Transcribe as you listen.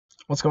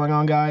What's going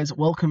on, guys?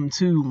 Welcome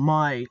to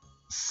my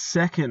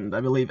second,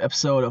 I believe,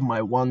 episode of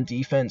my One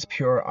Defense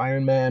Pure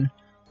Ironman.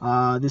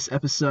 This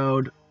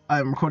episode,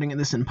 I'm recording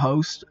this in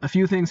post. A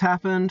few things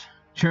happened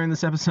during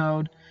this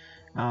episode,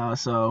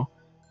 so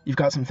you've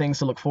got some things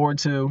to look forward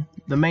to.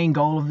 The main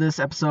goal of this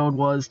episode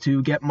was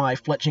to get my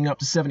fletching up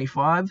to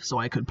 75, so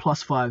I could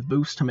 +5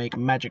 boost to make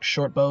magic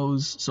short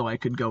bows, so I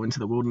could go into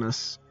the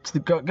wilderness,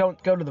 go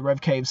to the Rev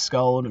Cave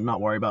Skull and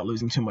not worry about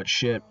losing too much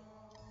shit,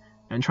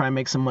 and try and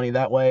make some money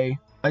that way.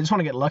 I just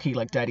want to get lucky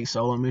like Daddy's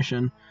solo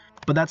mission.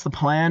 But that's the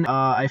plan.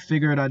 I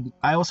figured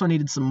I also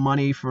needed some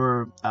money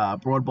for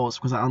broad bolts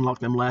because I unlocked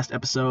them last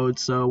episode.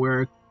 So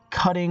we're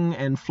cutting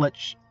and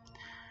fletch.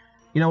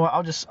 You know what?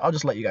 I'll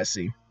just let you guys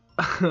see.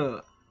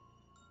 Oh,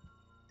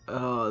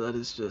 that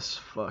is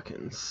just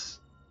fucking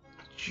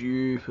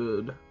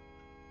stupid.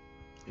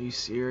 Are you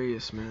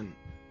serious, man?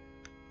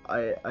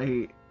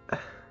 It's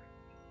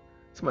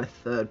my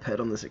third pet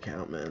on this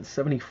account, man.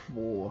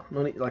 74,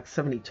 not like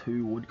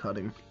 72 wood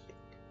cutting.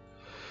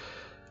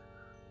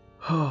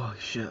 Oh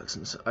shit,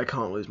 I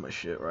can't lose my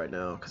shit right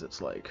now because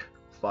it's like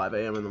 5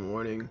 AM in the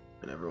morning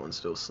and everyone's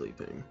still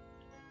sleeping.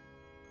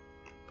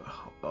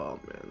 Oh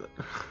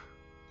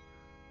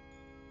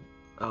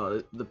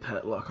man, the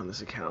pet luck on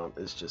this account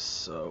is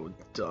just so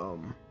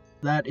dumb.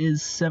 That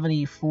is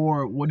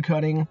 74 wood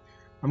cutting.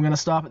 I'm gonna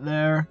stop it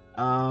there.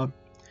 I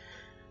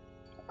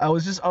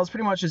was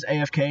pretty much just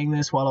AFKing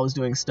this while I was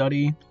doing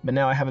study, but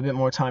now I have a bit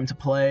more time to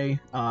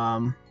play.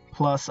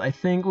 Plus, I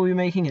think we'll be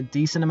making a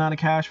decent amount of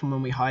cash from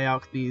when we high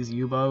out these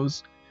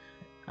U-bows.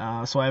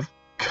 So I've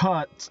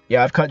cut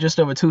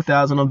just over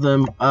 2,000 of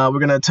them. We're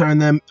gonna turn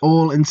them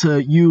all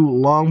into U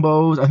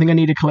longbows. I think I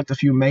need to collect a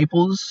few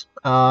maples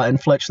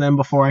and fletch them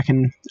before I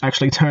can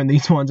actually turn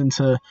these ones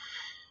into,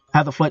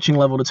 have the fletching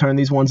level to turn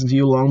these ones into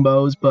U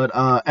longbows. But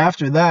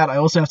after that, I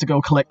also have to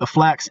go collect the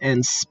flax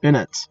and spin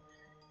it,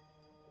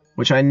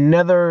 which I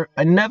never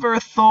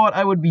thought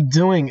I would be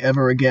doing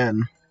ever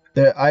again.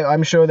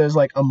 I'm sure there's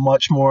like a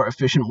much more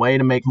efficient way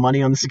to make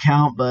money on this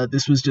account, but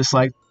this was just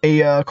like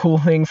a cool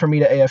thing for me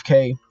to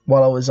AFK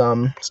while I was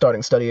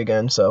starting study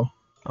again. So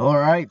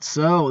alright,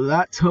 so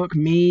that took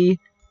me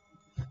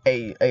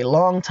a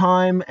long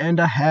time and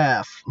a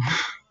half.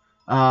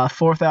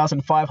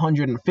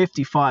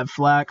 4,555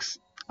 flax.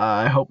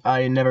 I hope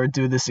I never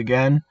do this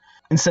again.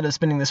 Instead of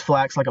spinning this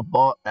flax like a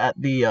bot at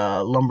the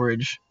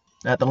Lumbridge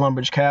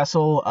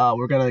Castle,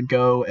 we're gonna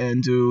go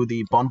and do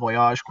the Bon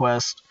Voyage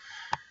quest.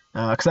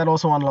 Because that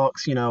also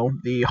unlocks, you know,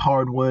 the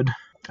hardwood,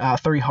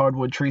 3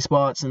 hardwood tree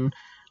spots, and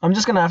I'm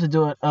just gonna have to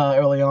do it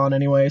early on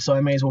anyway, so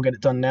I may as well get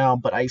it done now,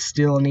 but I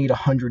still need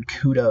 100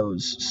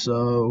 kudos,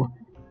 so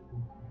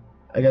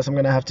I guess I'm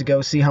gonna have to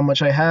go see how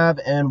much I have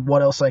and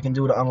what else I can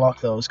do to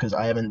unlock those, because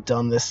I haven't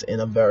done this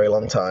in a very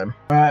long time.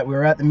 Alright,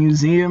 we're at the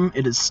museum.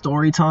 It is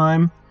story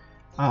time.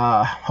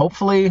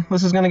 Hopefully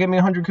this is gonna get me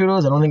 100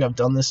 kudos. I don't think I've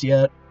done this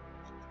yet.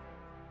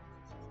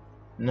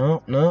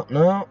 No.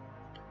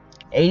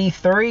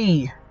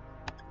 83!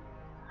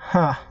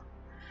 Huh.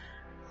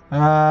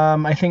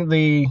 I think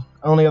the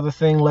only other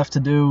thing left to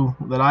do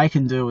that I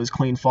can do is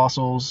clean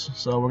fossils,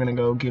 so we're gonna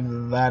go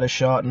give that a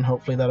shot and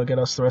hopefully that'll get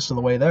us the rest of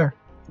the way there.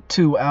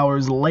 2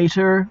 hours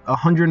later,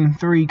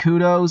 103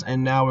 kudos,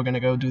 and now we're gonna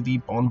go do the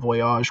Bon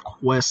Voyage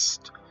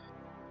quest.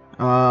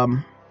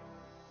 Yeah,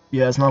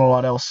 there's not a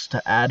lot else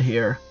to add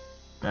here,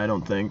 I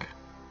don't think.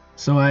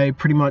 So I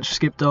pretty much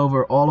skipped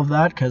over all of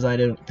that because I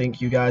didn't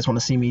think you guys want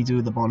to see me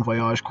do the Bon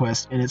Voyage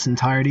quest in its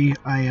entirety.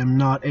 I am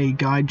not a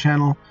guide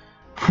channel.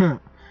 But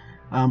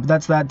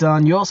that's that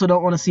done. You also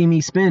don't want to see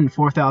me spin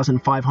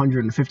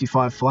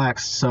 4,555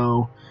 flax,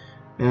 so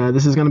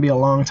this is going to be a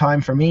long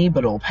time for me,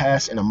 but it'll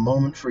pass in a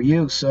moment for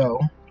you, so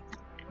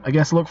I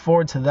guess look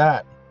forward to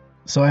that.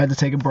 So I had to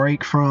take a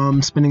break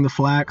from spinning the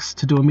flax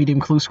to do a medium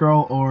clue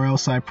scroll, or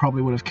else I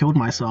probably would have killed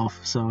myself.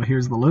 So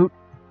here's the loot.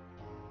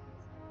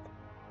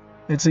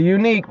 It's a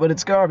unique, but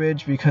it's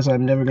garbage because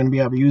I'm never going to be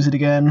able to use it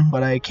again,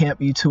 but I can't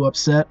be too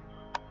upset.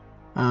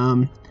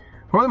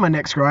 Probably my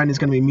next grind is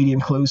going to be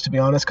medium clues, to be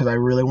honest, because I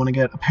really want to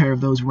get a pair of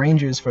those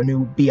rangers for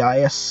new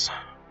BIS.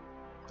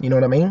 You know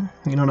what I mean?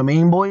 You know what I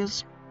mean,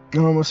 boys? I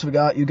almost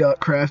forgot you got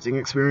crafting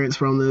experience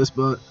from this,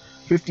 but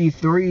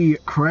 53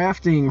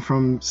 crafting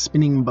from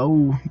spinning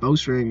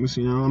bowstrings.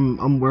 You know,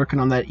 I'm working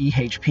on that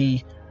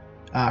EHP,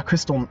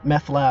 Crystal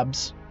Meth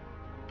Labs.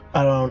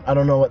 I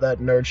don't know what that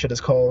nerd shit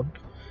is called.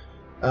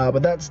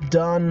 But that's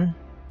done.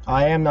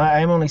 I am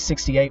only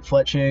 68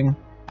 fletching.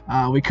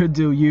 We could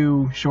do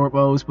U short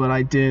bows, but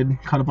I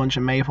did cut a bunch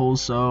of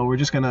maples, so we're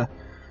just gonna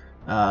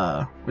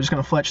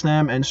fletch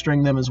them and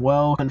string them as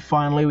well. And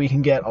finally, we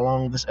can get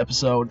along with this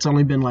episode. It's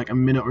only been like a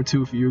minute or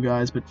two for you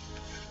guys, but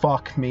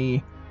fuck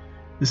me,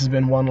 this has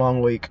been one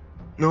long week.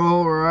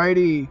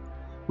 Alrighty,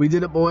 we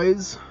did it,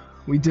 boys.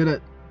 We did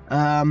it.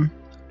 Now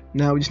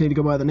we just need to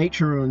go by the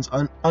nature runes.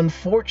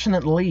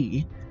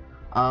 Unfortunately,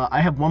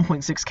 I have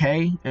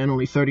 1.6k and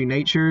only 30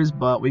 natures,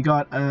 but we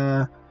have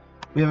a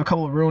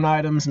couple of rune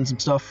items and some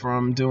stuff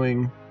from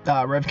doing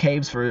Rev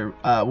Caves for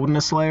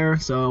Wilderness Slayer,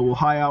 so we'll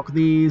high out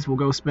these, we'll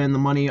go spend the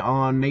money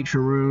on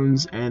nature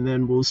runes, and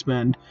then we'll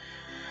spend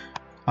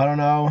I don't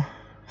know,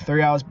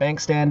 3 hours bank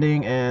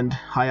standing and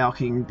high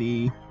alching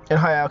the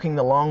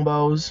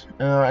longbows,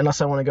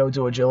 unless I want to go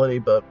do agility,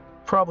 but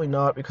probably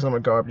not because I'm a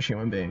garbage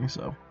human being.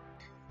 So,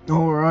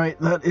 all right,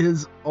 that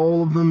is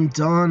all of them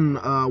done.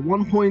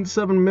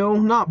 1.7 mil,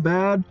 not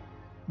bad.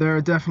 There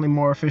are definitely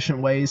more efficient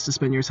ways to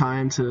spend your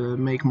time to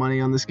make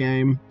money on this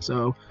game.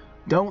 So,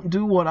 don't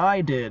do what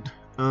I did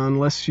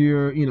unless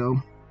you're,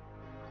 you're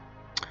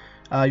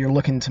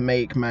looking to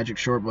make magic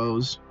short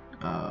bows.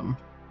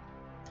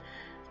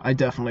 I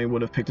definitely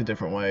would have picked a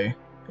different way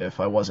if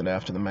I wasn't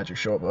after the magic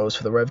short bows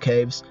for the Rev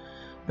Caves.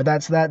 But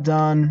that's that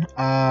done.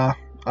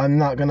 I'm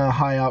not going to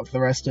high out the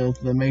rest of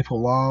the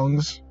maple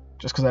longs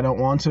just because I don't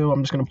want to.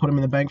 I'm just going to put them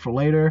in the bank for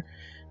later.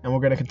 And we're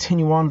going to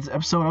continue on with this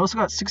episode. I also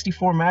got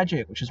 64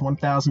 magic, which is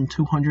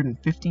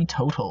 1,250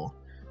 total.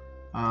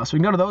 So we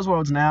can go to those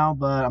worlds now,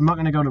 but I'm not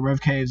going to go to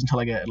Rev Caves until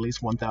I get at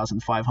least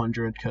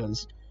 1,500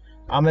 because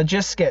I'm going to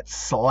just get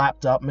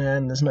slapped up,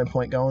 man. There's no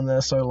point going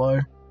there so low.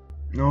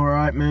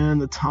 Alright, man,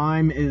 the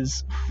time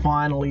is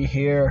finally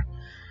here.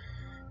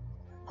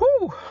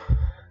 Whew!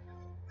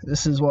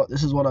 This is what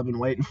I've been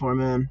waiting for,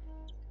 man.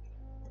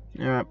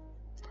 Alright.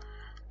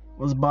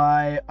 Was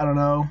by, I don't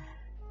know,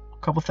 a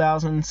couple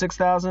thousand,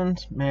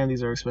 6,000. Man,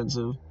 these are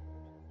expensive.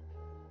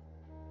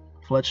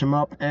 Fletch them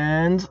up,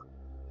 and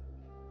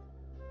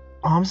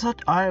I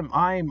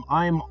am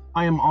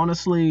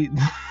honestly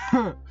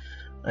I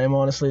am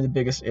honestly the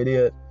biggest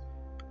idiot.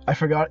 I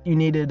forgot you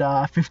needed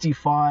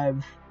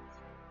 55.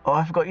 Oh,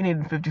 I forgot you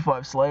needed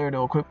 55 Slayer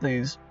to equip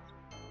these.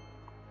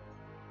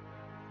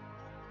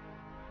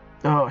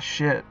 Oh,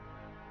 shit.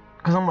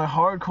 Because on my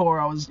hardcore,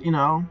 I was,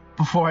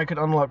 before I could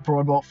unlock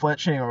Broadbolt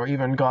Fletching or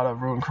even got a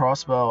Ruined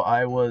Crossbow,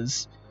 I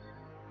was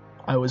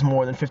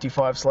more than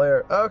 55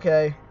 Slayer.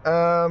 Okay,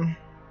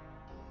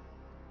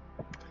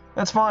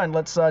 that's fine.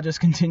 Let's just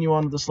continue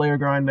on with the Slayer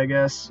grind, I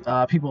guess.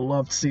 People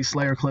love to see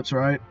Slayer clips,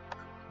 right?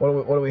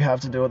 What do we have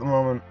to do at the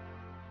moment?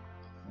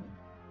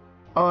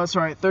 Oh, that's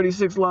right,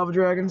 36 lava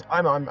dragons.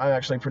 I'm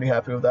actually pretty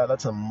happy with that.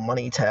 That's a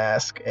money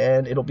task,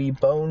 and it'll be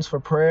bones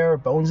for prayer,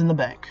 bones in the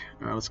bank.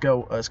 All right, let's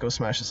go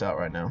smash this out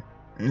right now.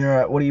 All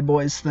right, what do you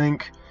boys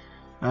think?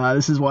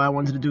 This is why I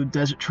wanted to do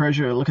Desert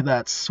Treasure. Look at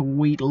that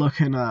sweet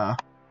looking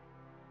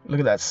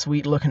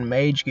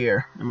mage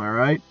gear. Am I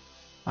right?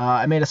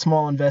 I made a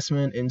small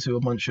investment into a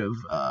bunch of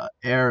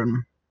air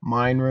and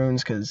mine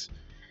runes because,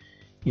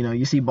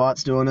 you see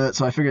bots doing it,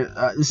 so I figured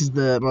this is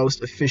the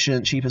most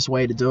efficient, cheapest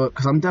way to do it,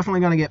 because I'm definitely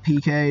going to get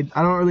PK'd.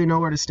 I don't really know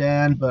where to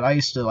stand, but I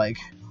used to,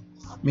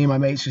 me and my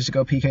mates used to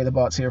go PK the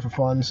bots here for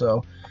fun,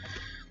 so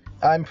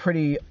I'm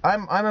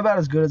about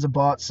as good as a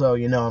bot, so,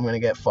 I'm going to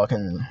get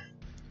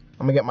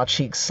my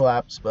cheeks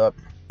slapped, but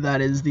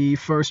that is the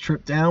first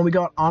trip down. We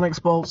got Onyx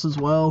Bolts as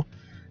well.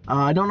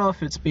 I don't know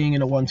if it's being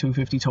in a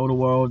 1-250 total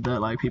world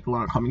that, people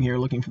aren't coming here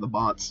looking for the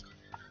bots.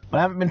 But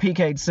I haven't been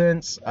PK'd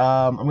since.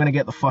 I'm going to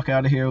get the fuck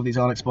out of here with these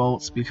Onyx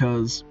Bolts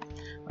because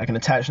I can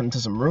attach them to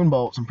some Rune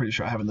Bolts I'm pretty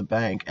sure I have in the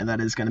bank, and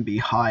that is going to be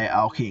high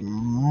alching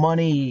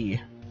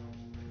money.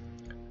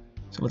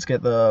 So let's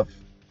get the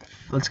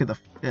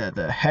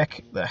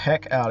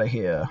heck out of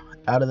here.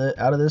 Out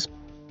of this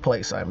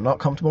place. I'm not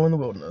comfortable in the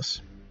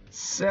wilderness.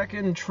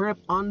 Second trip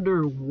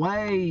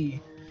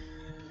underway.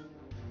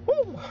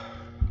 Woo!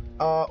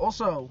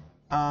 Also,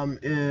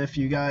 if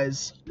you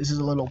guys, this is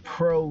a little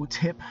pro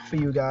tip for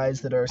you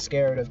guys that are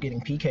scared of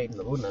getting PK'd in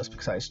the wilderness,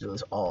 because I used to do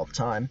this all the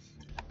time.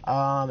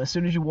 As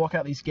soon as you walk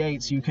out these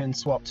gates, you can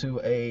swap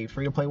to a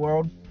free-to-play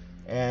world,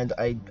 and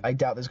I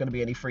doubt there's going to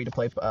be any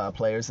free-to-play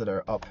players that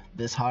are up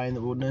this high in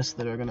the wilderness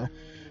that are going to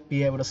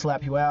be able to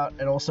slap you out,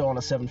 and also on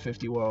a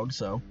 750 world,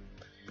 so,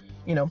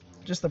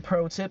 just the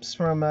pro tips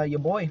from your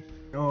boy.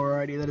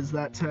 Alrighty, that is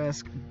that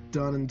task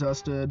done and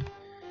dusted.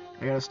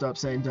 I gotta stop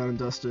saying done and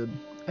dusted.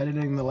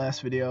 Editing the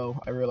last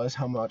video, I realized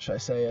how much I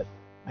say it.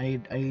 I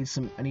need a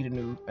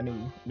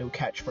new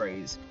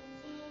catchphrase.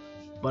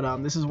 But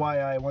this is why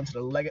I wanted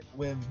to leg it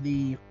with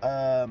the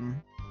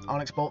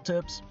Onyx Bolt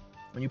tips.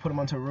 When you put them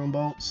onto Rune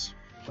Bolts,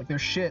 they're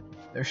shit.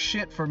 They're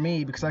shit for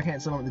me because I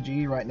can't sell them at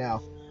the GE right now.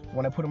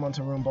 When I put them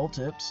onto Rune Bolt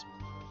tips,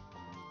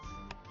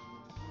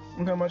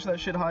 look how much that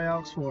shit high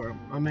alks for. It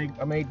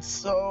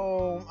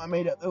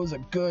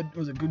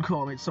was a good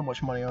call. I made so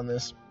much money on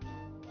this.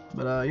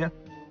 But yeah.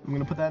 I'm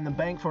gonna put that in the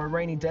bank for a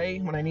rainy day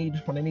when I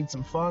need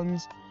some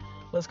funds.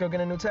 Let's go get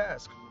a new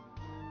task.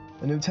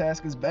 The new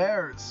task is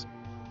bears.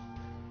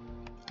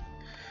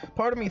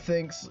 Part of me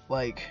thinks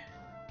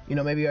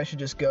maybe I should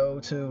just go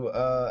to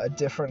a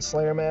different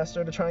Slayer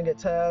Master to try and get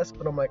tasks,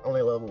 but I'm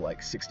only level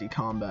 60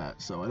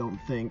 combat, so I don't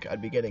think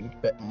I'd be getting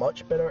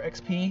much better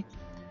XP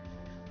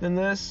than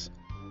this.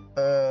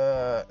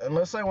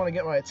 Unless I want to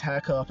get my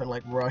attack up and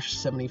rush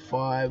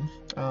 75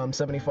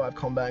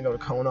 combat and go to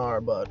Konar,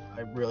 but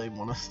I really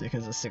want to stick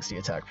as a 60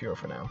 attack pure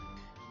for now.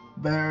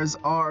 Bears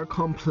are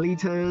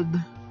completed.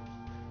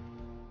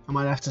 I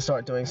might have to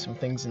start doing some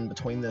things in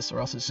between this, or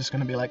else it's just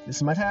going to be this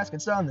is my task,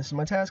 it's done, this is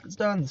my task, it's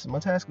done, this is my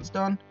task, it's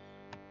done.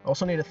 I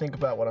also need to think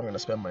about what I'm going to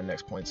spend my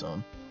next points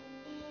on.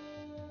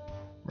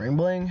 Ring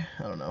bling?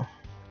 I don't know.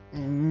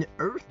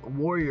 Earth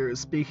Warrior,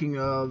 speaking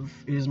of,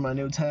 here's my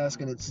new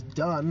task and it's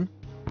done.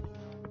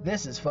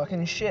 This is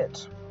fucking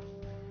shit.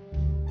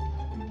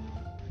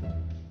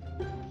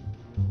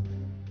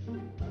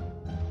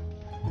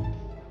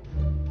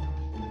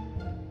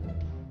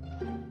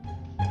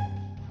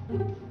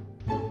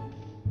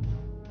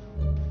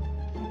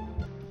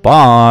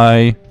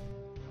 Bye.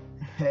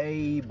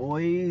 Hey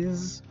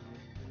boys.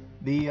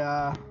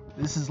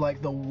 This is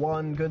like the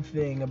one good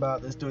thing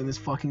about doing this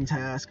fucking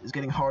task is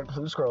getting hard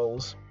clue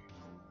scrolls.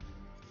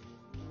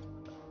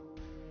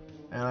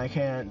 And I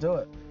can't do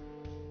it.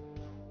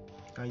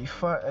 Are you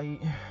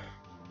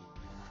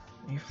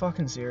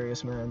fucking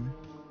serious, man?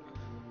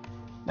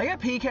 I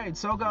get PK'd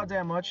so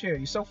goddamn much here.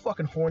 You're so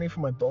fucking horny for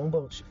my bone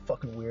bolts, you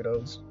fucking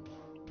weirdos.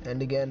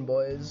 And again,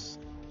 boys.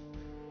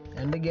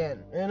 And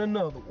again. And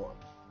another one.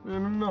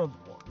 And another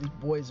one. These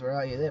boys are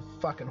out here. They're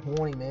fucking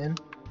horny, man.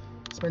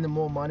 Spending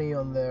more money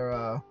on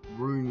their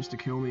runes to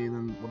kill me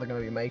than what they're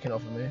gonna be making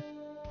off of me.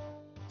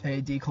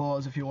 Hey,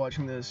 D-Claws, if you're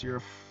watching this, you're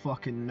a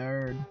fucking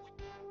nerd.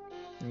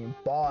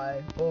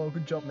 Bye. Oh,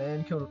 good job,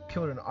 man.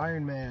 Killed an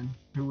Iron Man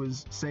who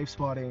was safe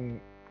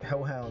spotting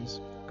hellhounds.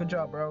 Good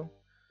job, bro.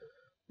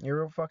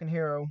 You're a fucking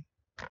hero.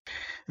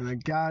 And a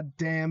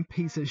goddamn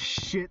piece of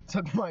shit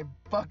took my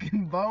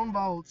fucking bone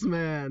bolts,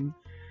 man.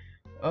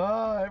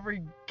 Oh,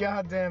 every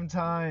goddamn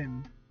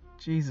time.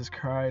 Jesus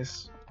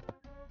Christ.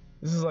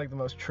 This is like the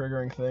most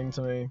triggering thing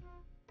to me.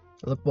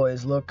 Look,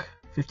 boys, look.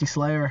 50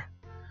 Slayer.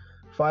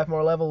 5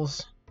 more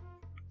levels.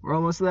 We're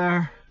almost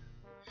there.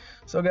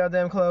 So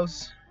goddamn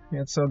close.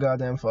 Yet so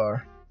goddamn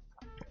far.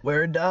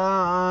 We're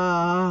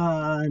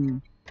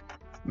done.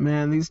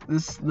 Man, this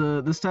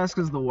task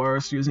is the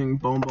worst using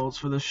bone bolts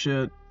for this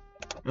shit.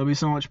 It'll be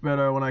so much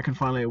better when I can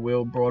finally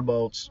wield broad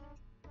bolts.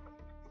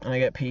 And I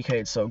get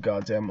PK'd so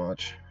goddamn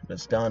much.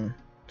 It's done.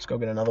 Let's go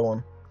get another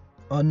one.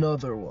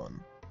 Another one.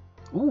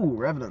 Ooh,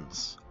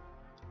 Revenants.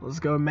 Let's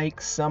go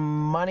make some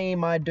money,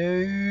 my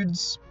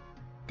dudes.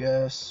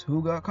 Guess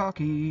who got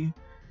cocky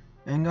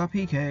and got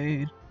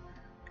PK'd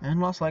and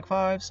lost like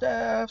 5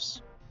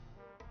 staffs?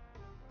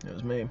 It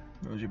was me.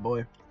 It was your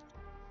boy.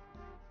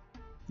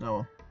 No,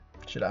 well,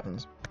 shit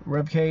happens.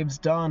 Rev Cave's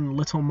done.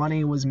 Little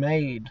money was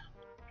made.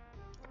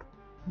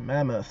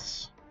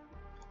 Mammoths.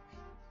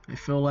 I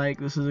feel like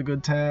this is a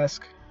good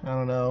task. I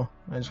don't know.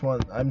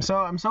 I'm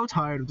so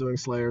tired of doing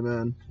Slayer,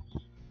 man.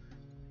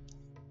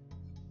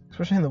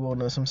 Especially in the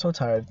wilderness, I'm so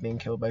tired of being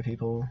killed by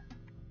people.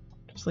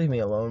 Just leave me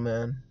alone,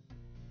 man.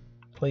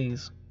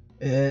 Please.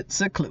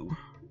 It's a clue,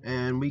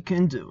 and we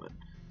can do it.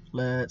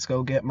 Let's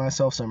go get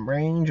myself some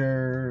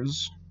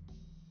rangers.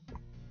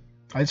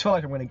 I just feel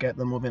like I'm gonna get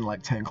them within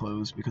like 10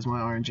 clues because my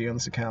RNG on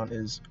this account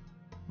is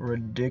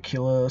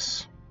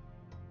ridiculous.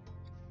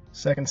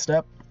 Second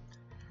step.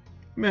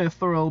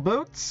 Mithril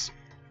boots.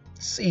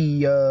 See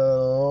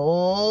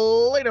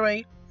ya later,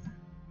 mate.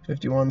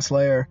 51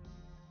 Slayer.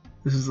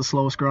 This is the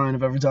slowest grind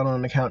I've ever done on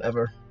an account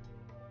ever.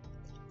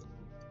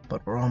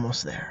 But we're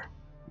almost there.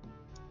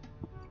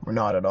 We're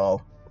not at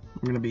all.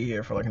 We're gonna be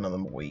here for like another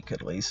week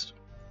at least.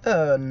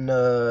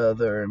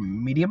 Another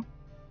medium.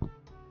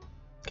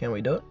 Can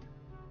we do it?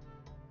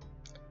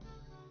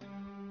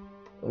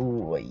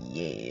 Oh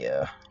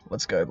yeah.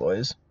 Let's go,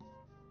 boys.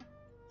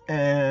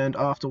 And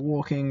after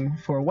walking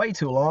for way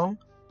too long,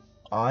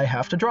 I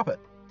have to drop it.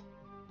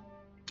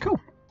 Cool.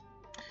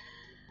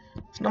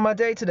 It's not my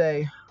day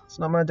today. It's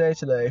not my day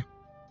today.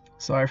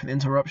 Sorry for the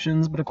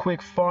interruptions, but a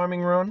quick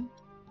farming run.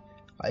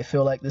 I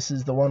feel like this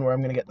is the one where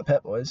I'm gonna get the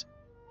pet, boys.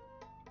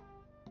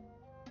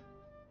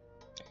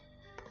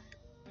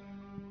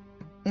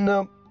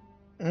 Nope.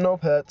 No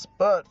pets,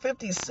 but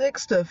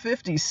 56 to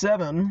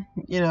 57,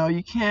 you know,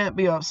 you can't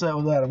be upset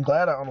with that. I'm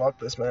glad I unlocked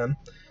this, man.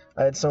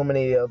 I had so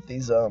many of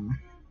these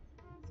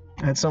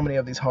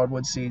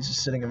hardwood seeds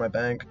just sitting in my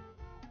bank.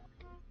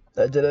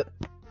 I did it.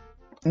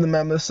 The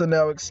mammoths are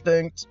now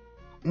extinct.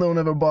 They'll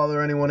never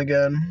bother anyone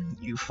again.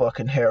 You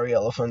fucking hairy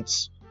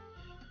elephants.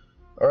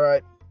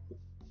 Alright.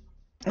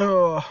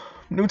 Oh,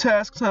 new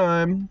task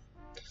time.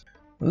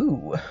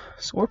 Ooh,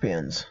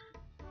 scorpions.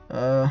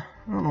 I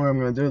don't know where I'm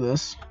gonna do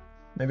this.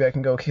 Maybe I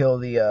can go kill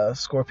the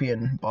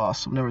scorpion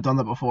boss. I've never done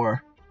that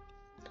before.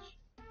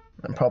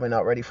 I'm probably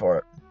not ready for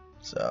it.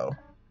 So,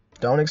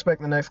 don't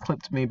expect the next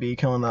clip to be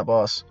killing that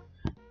boss.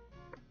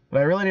 But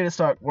I really need to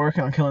start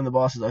working on killing the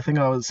bosses. I think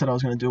said I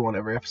was going to do one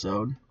every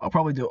episode. I'll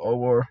probably do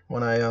Ogre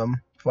when I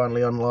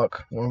finally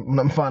unlock, when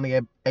I'm finally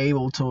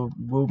able to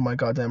wield my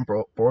goddamn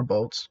broad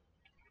bolts.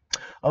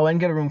 Oh, and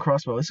get a rune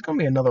crossbow. This is going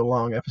to be another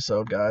long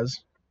episode,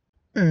 guys.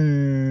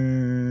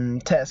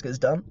 Task is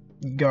done.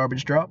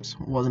 Garbage drops.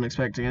 Wasn't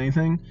expecting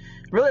anything.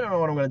 Really don't know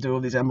what I'm going to do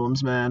with these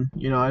emblems, man.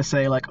 You know, I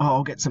say like, oh,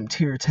 I'll get some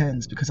tier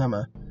 10s because I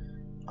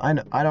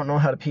don't know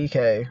how to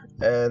PK,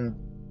 and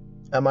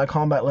at my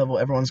combat level,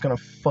 everyone's gonna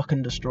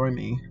fucking destroy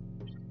me.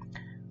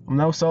 I'm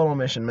no solo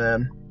mission,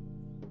 man.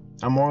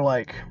 I'm more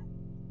like,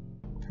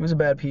 who's a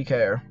bad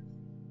PKer?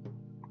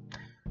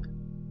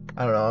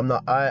 I don't know.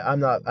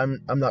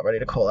 I'm not ready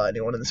to call out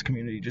anyone in this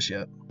community just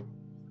yet.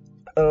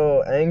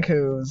 Oh,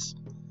 Anku's.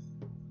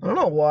 I don't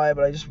know why,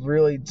 but I just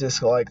really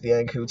dislike the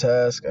Anku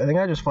task. I think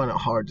I just find it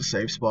hard to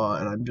save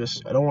spot, and I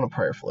don't want to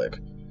prayer flick.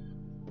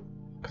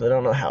 Because I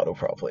don't know how to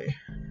properly.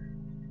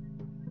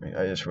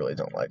 I just really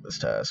don't like this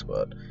task,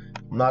 but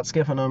I'm not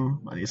skipping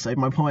them. I need to save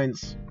my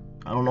points.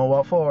 I don't know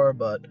what for,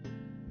 but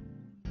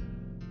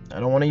I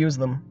don't want to use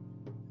them.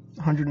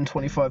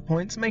 125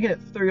 points, making it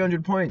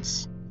 300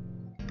 points.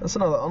 That's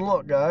another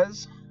unlock,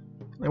 guys.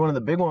 Like one of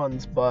the big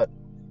ones, but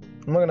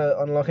I'm not gonna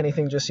unlock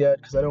anything just yet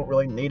because I don't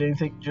really need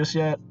anything just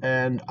yet,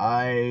 and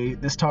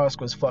this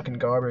task was fucking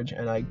garbage,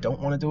 and I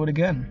don't want to do it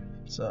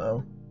again.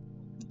 So,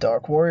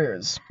 Dark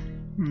Warriors.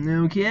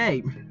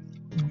 Okay.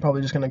 I'm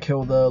probably just gonna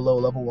kill the low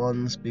level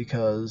ones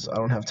because I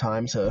don't have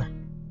time to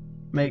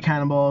make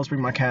cannonballs,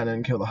 bring my cannon,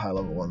 and kill the high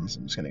level ones.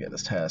 I'm just gonna get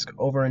this task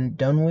over and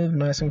done with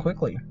nice and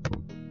quickly.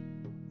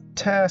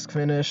 Task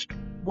finished.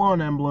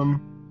 1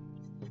 emblem.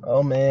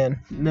 Oh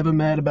man, never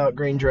mad about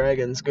green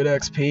dragons. Good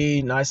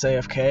XP, nice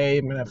AFK.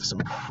 I'm gonna have some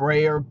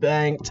prayer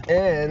banked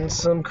and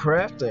some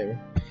crafting.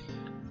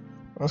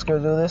 Let's go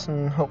do this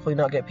and hopefully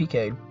not get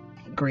PK'd.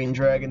 Green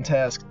dragon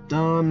task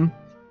done.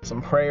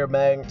 Some prayer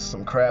banked,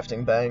 some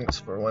crafting banks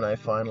for when I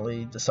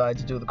finally decide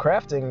to do the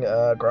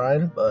crafting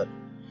grind, but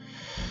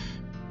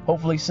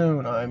hopefully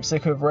soon. I'm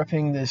sick of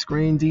repping this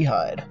green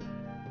D-hide.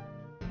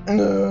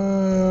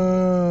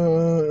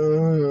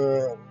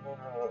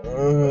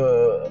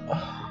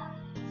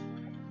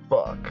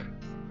 Fuck.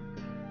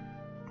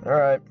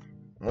 Alright,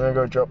 I'm gonna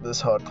go drop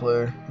this hard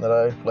clue that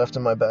I left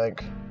in my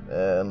bank,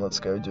 and let's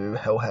go do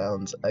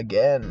Hellhounds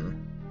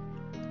again.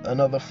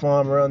 Another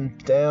farm run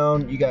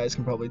down. You guys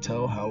can probably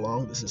tell how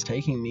long this is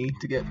taking me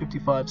to get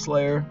 55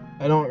 Slayer.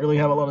 I don't really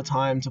have a lot of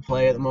time to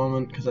play at the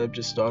moment because I've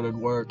just started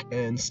work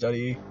and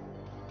study.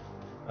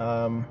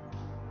 But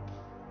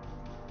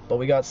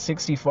we got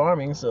 60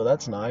 farming, so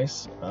that's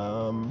nice.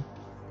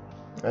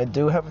 I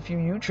do have a few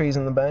yew trees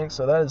in the bank,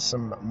 so that is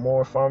some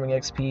more farming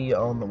XP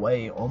on the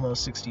way.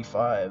 Almost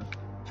 65.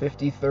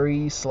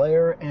 53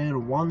 Slayer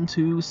and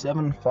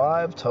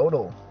 1275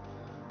 total.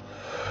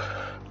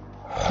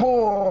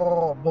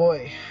 Oh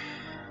boy.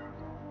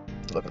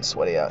 Looking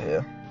sweaty out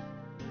here.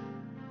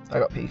 I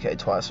got PK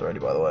twice already,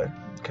 by the way,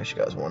 in case you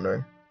guys are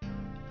wondering.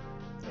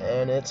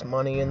 And it's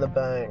money in the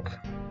bank.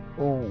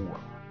 Ooh.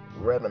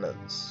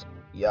 Revenants.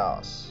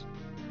 Yas.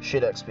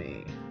 Shit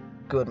XP.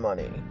 Good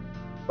money.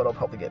 But I'll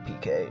probably get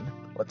PK'd.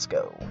 Let's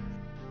go.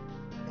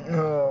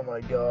 Oh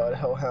my god,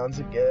 Hellhounds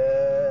again.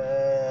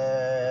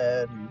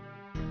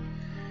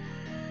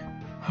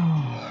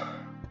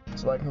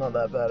 It's like not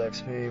that bad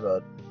XP,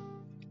 but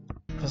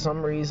for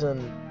some reason,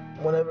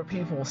 whenever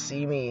people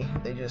see me,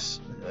 they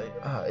just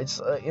it's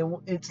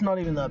not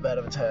even that bad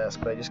of a task,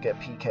 but I just get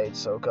PK'd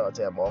so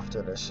goddamn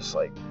often. It's just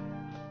like,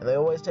 and they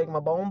always take my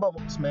bone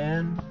bolts,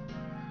 man.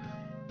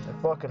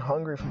 I'm fucking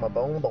hungry for my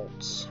bone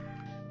bolts.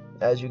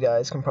 As you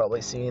guys can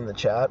probably see in the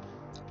chat,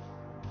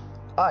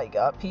 I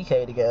got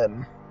PK'd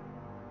again.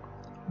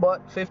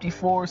 But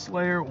 54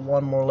 Slayer,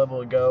 1 more level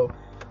to go.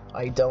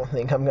 I don't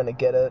think I'm gonna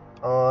get it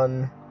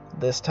on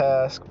this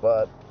task,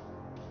 but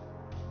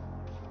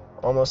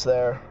almost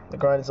there. The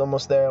grind is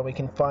almost there, and we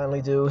can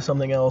finally do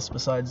something else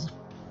besides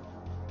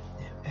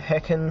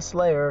heckin'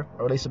 Slayer,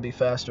 or at least it'll be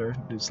faster to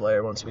do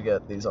Slayer once we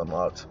get these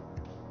unlocked.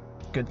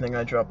 Good thing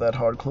I dropped that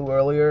hard clue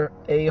earlier.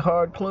 A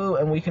hard clue,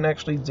 and we can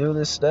actually do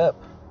this step.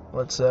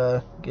 Let's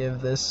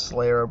give this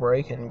Slayer a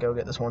break and go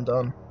get this one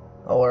done.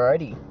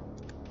 Alrighty.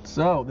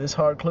 So this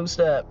hard clue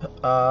step,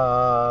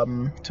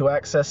 to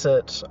access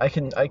it, I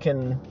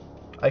can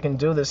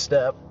do this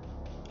step.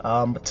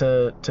 But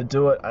to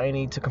do it, I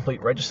need to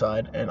complete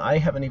Regicide, and I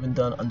haven't even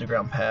done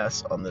Underground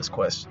Pass on this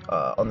quest,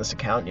 on this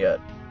account yet.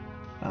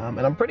 And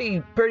I'm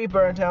pretty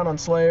burnt out on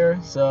Slayer,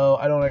 so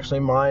I don't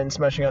actually mind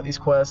smashing out these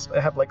quests. I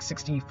have like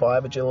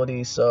 65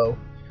 agility, so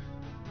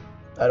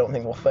I don't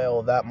think we'll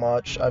fail that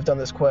much. I've done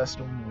this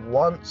quest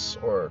once,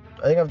 or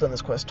I think I've done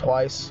this quest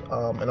twice,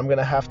 and I'm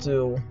gonna have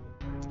to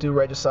do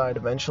Regicide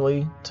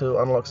eventually to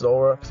unlock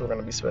Zora, because we're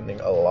gonna be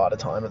spending a lot of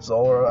time at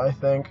Zora, I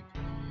think.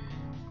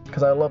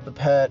 Because I love the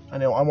pet. I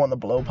know I want the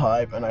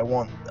blowpipe, and I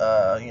want,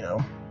 you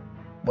know,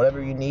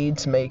 whatever you need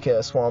to make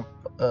a swamp,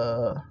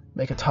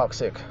 make a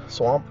toxic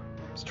swamp.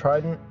 It's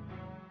trident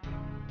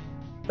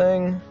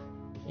thing.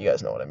 You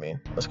guys know what I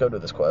mean. Let's go do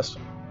this quest.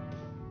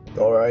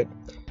 Alright.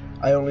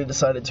 I only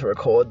decided to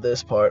record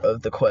this part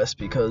of the quest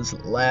because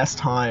last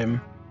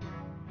time,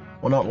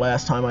 well, not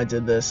last time I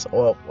did this,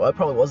 or well, it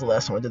probably was the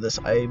last time I did this,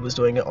 I was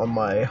doing it on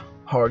my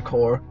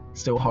hardcore,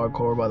 still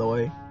hardcore by the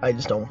way. I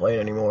just don't play it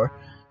anymore.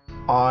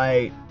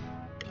 I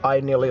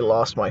nearly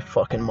lost my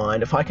fucking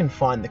mind. If I can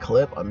find the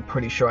clip, I'm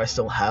pretty sure I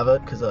still have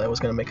it, because I was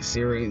going to make a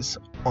series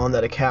on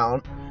that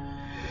account.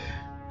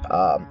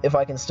 If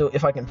I can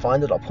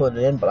find it, I'll put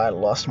it in, but I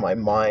lost my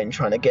mind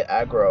trying to get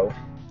aggro.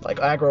 Like,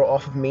 aggro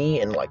off of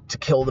me and, like, to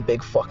kill the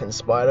big fucking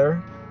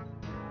spider.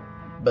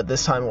 But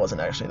this time it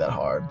wasn't actually that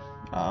hard.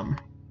 I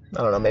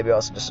don't know, maybe I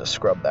was just a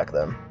scrub back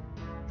then.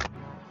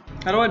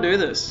 How do I do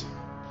this?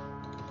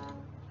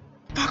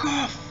 Fuck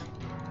off!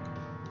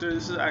 Dude,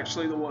 this is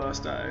actually the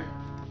worst day.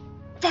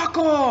 Fuck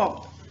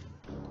off!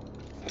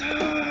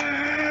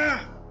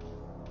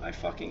 I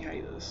fucking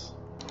hate this.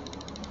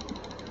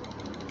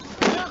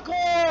 Fuck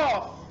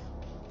off!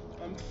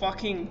 I'm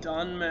fucking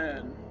done,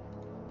 man.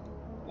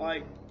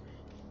 Like,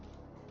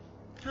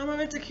 how am I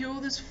meant to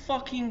kill this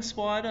fucking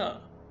spider?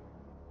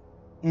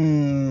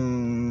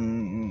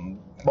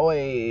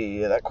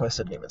 Boy, that quest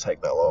didn't even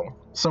take that long.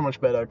 So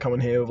much better coming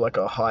here with like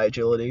a high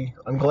agility.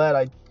 I'm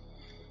kind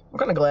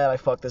of glad I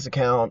fucked this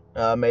account,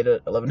 made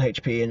it 11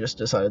 HP, and just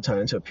decided to turn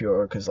it into a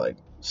pure, because like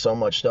so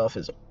much stuff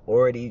is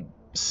already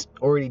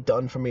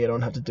done for me. I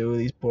don't have to do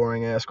these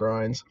boring ass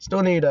grinds.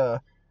 Still need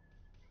to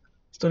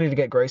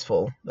get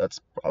graceful. That's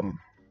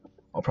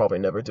I'll probably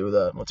never do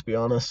that. Let's be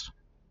honest.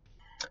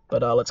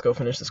 But let's go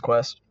finish this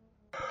quest.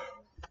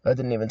 That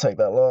didn't even take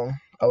that long.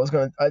 I was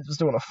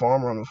doing a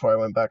farm run before I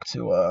went back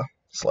to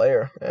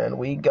Slayer, and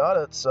we got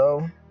it.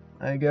 So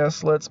I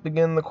guess let's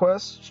begin the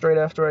quest straight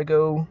after I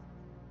go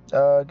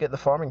get the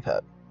farming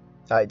pet.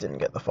 I didn't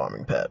get the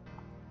farming pet,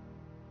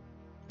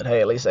 but hey,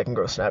 at least I can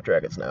grow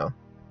snapdragons now.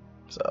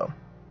 So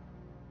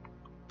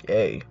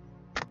yay.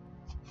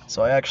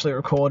 So I actually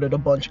recorded a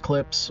bunch of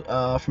clips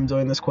from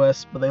doing this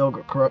quest, but they all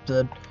got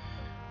corrupted.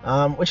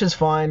 Which is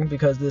fine,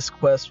 because this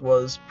quest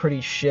was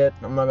pretty shit,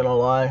 I'm not gonna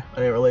lie. I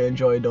didn't really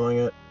enjoy doing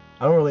it.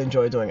 I don't really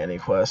enjoy doing any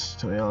quests,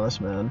 to be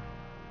honest, man.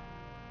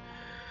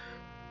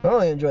 I don't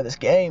really enjoy this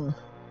game,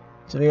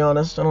 to be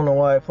honest. I don't know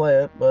why I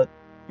play it, but,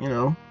 you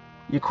know,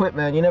 you quit,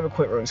 man. You never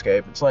quit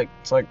RuneScape. It's like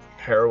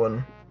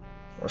heroin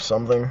or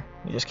something.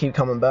 You just keep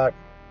coming back.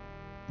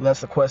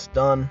 That's the quest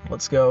done.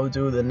 Let's go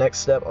do the next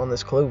step on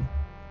this clue.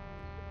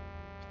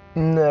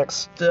 Next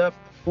step.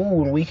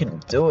 Ooh, we can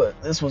do it.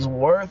 This was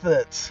worth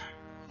it.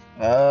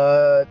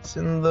 It's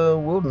in the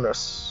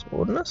wilderness.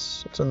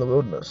 Wilderness? It's in the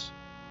wilderness.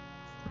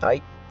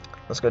 Aight.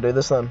 Let's go do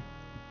this then.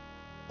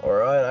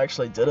 Alright, I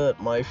actually did it.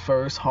 My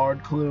first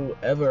hard clue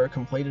ever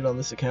completed on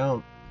this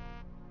account.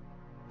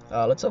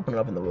 Let's open it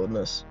up in the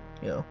wilderness.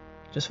 You know,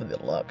 just for the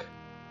luck.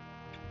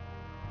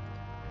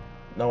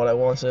 Not what I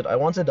wanted. I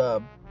wanted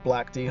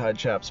black d'hide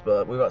chaps,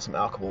 but we got some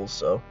alcohols,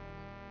 so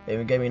they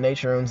even gave me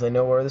nature runes. They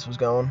know where this was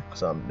going,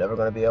 so I'm never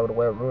going to be able to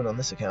wear a rune on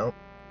this account.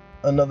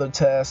 Another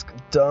task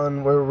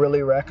done. We're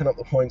really racking up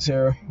the points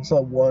here. It's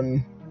not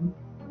one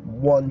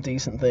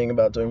decent thing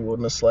about doing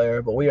Wilderness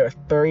Slayer, but we are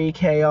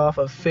 3k off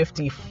of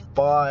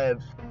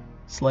 55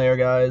 Slayer,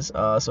 guys.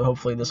 So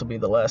hopefully this will be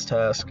the last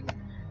task,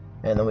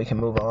 and then we can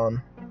move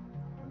on.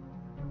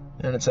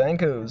 And it's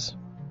Anku's.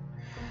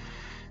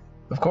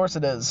 Of course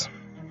it is.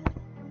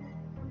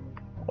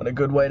 What a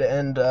good way to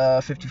end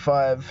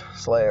 55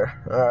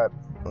 Slayer. Alright,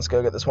 let's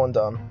go get this one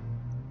done.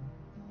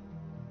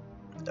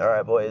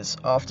 Alright, boys,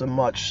 after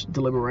much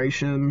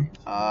deliberation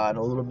and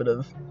a little bit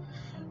of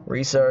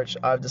research,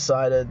 I've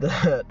decided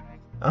that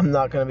I'm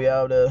not gonna be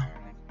able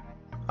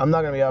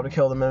to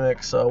kill the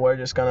mimic, so we're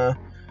just gonna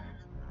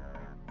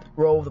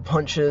roll the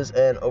punches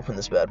and open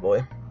this bad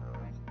boy.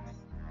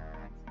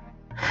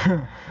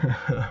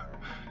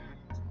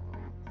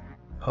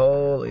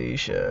 Holy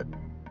shit.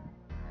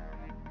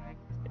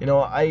 You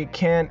know, I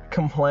can't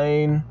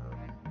complain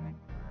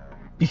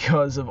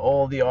because of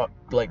all the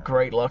like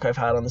great luck I've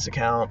had on this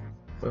account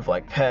with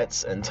like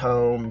pets and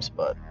tomes,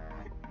 but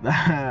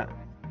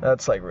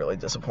that's like really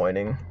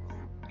disappointing.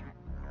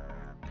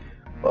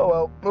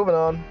 Well, moving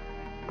on.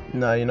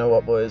 Now, you know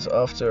what, boys,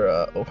 after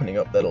opening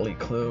up that elite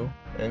clue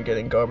and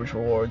getting garbage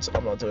rewards,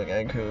 I'm not doing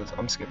Anku's.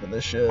 I'm skipping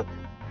this shit.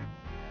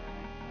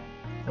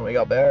 And we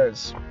got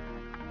bears.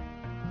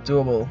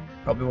 Doable.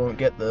 Probably won't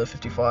get the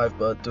 55,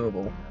 but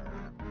doable.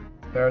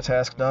 Bear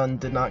task done.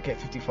 Did not get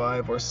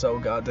 55. We're so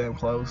goddamn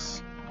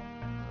close.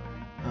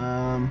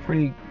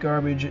 Pretty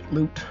garbage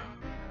loot.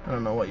 I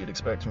don't know what you'd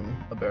expect from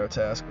a bear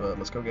task, but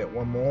let's go get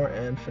one more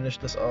and finish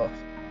this off.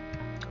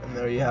 And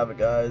there you have it,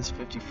 guys.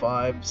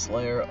 55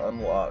 Slayer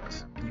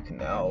unlocked. You can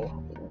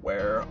now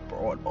wear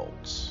broad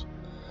bolts.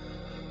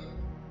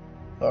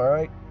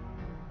 Alright.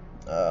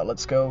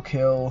 Let's go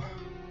kill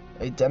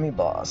a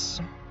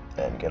demi-boss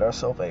and get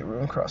ourselves a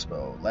rune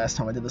crossbow. Last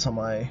time I did this on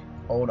my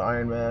old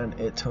Ironman,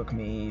 it took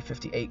me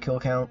 58 kill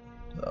count,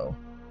 so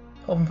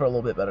hoping for a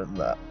little bit better than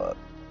that, but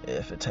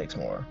if it takes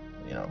more,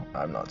 you know,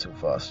 I'm not too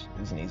fussed.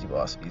 He's an easy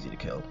boss, easy to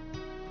kill.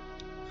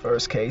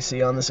 First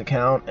KC on this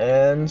account,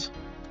 and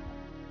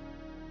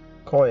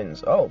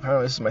coins. Oh,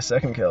 apparently this is my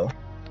second kill.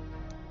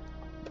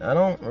 I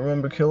don't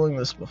remember killing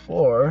this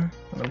before,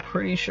 and I'm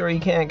pretty sure he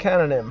can't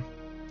cannon him.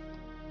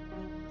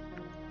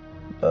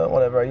 But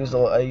whatever, I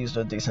used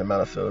a decent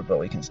amount of food, but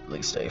we can at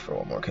least stay for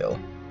one more kill.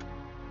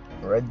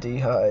 Red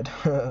d'hide.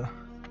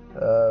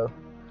 It'll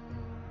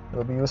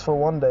be useful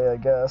one day, I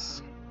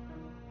guess.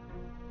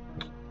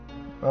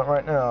 Not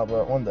right now,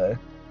 but one day.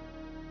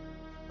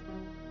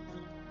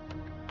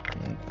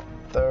 And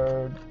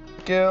third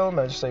kill,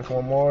 managed to stay for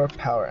one more.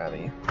 Power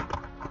Emmy.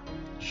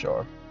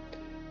 Sure.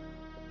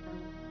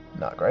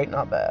 Not great,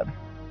 not bad.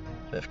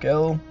 Fifth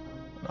kill,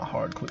 and a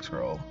hard quick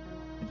scroll.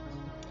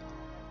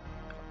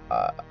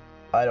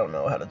 I don't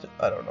know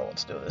what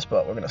to do with this,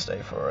 but we're gonna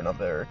stay for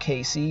another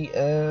KC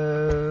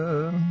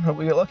and hope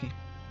we get lucky.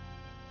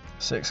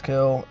 6th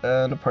kill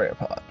and a prayer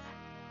pot.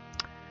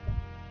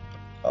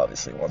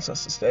 Obviously wants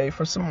us to stay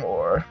for some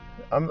more.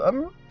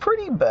 I'm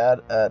pretty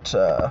bad at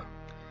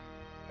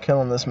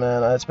killing this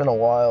man. It's been a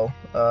while.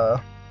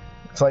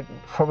 It's like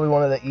probably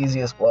one of the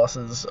easiest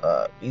bosses,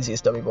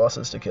 easiest dummy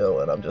bosses to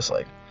kill, and I'm just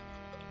like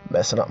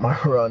messing up my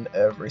run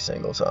every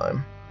single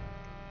time.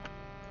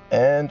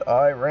 And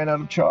I ran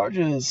out of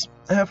charges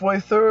halfway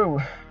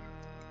through.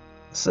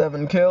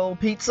 7 kill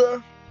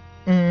pizza.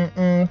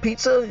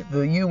 Pizza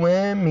for you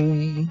and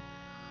me.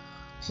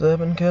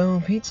 7 kill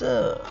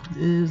pizza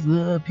is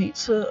the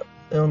pizza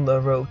on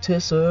the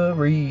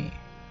rotisserie.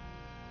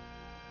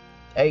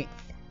 8th,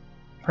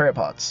 prayer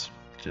pots.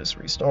 Just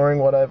restoring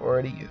what I've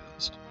already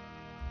used.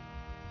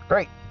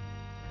 Great.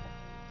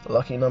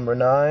 Lucky number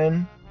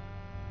 9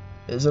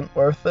 isn't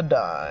worth a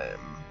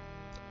dime.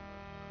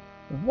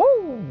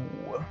 Woo!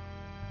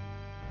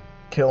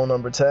 Kill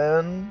number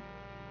 10.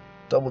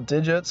 Double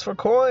digits for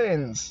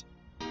coins.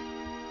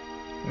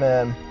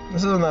 Man,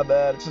 this isn't that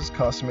bad. It's just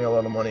costing me a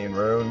lot of money in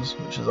runes,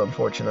 which is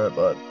unfortunate,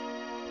 but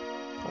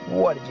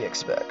what did you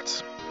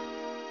expect?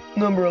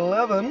 Number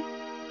 11.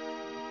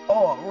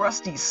 Oh,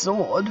 rusty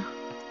sword.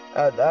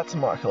 Add that to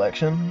my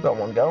collection. Got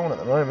one going at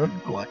the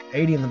moment. Got like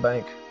 80 in the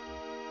bank.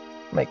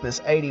 Make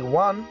this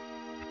 81.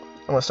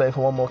 I'm gonna stay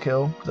for one more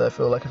kill, because I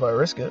feel like if I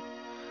risk it,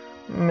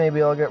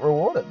 maybe I'll get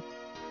rewarded.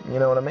 You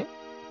know what I mean?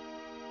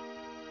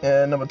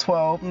 And number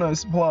 12, no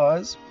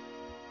supplies.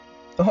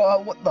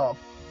 Oh, what the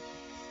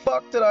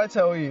fuck did I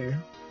tell you?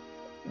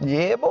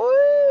 Yeah,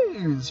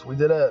 boys! We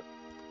did it.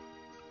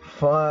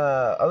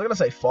 I was gonna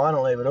say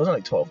finally, but it was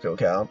only 12 kill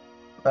count.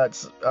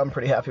 I'm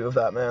pretty happy with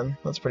that, man.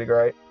 That's pretty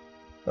great.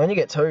 And you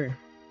get 2.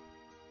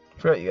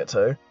 I forgot you get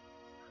 2.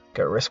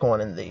 Go risk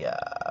one in the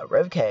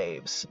Rev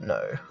Caves.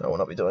 No, I will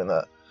not be doing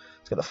that.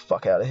 Let's get the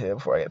fuck out of here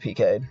before I get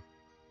PK'd.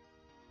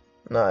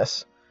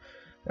 Nice.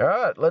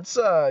 Alright, let's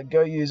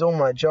go use all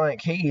my giant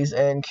keys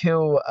and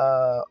kill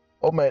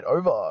old mate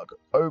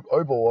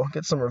Obor.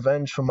 Get some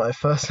revenge for my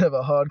first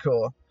ever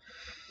hardcore.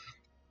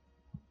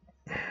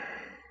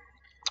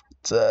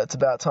 It's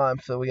about time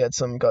for we had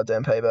some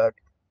goddamn payback.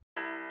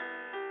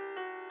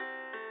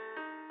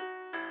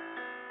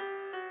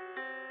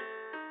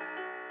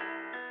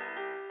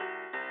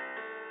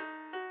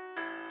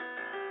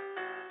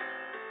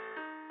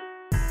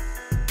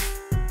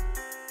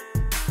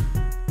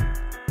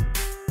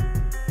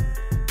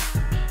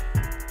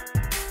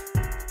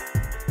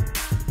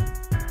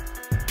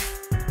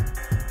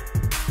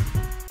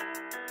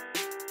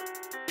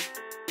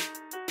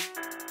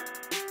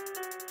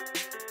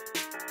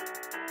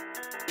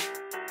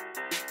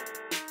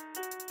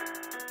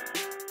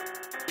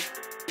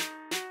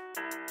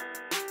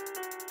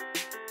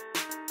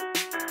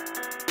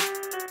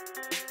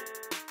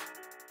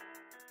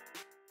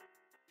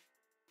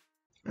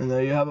 And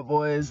there you have it,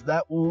 boys.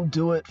 That will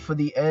do it for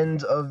the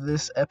end of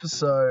this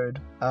episode.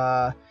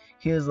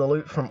 Here's the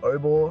loot from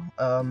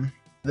Obor.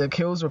 The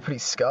kills were pretty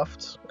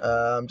scuffed,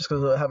 just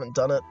because I haven't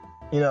done it.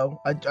 You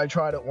know, I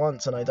tried it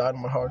once and I died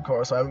on my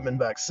hardcore, so I haven't been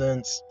back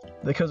since.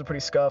 The kills are pretty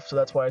scuffed, so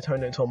that's why I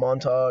turned it into a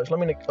montage. Let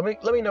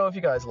me know if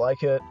you guys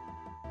like it,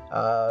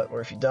 or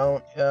if you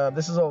don't.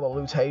 This is all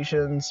the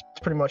lootations.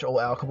 It's pretty much all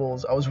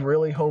alchables. I was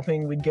really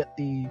hoping we'd get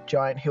the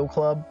giant hill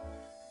club.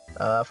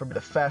 For a bit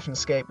of fashion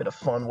escape, bit of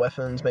fun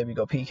weapons, maybe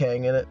go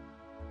PKing in it.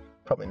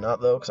 Probably not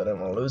though, because I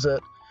don't want to lose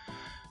it.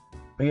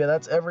 But yeah,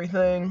 that's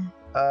everything.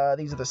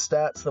 These are the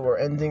stats that we're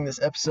ending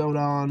this episode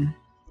on.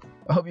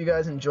 I hope you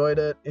guys enjoyed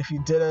it. If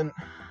you didn't,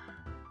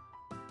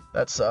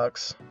 that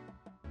sucks,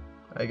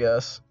 I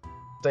guess.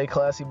 Stay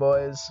classy,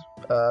 boys.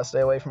 Stay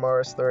away from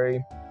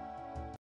RS3.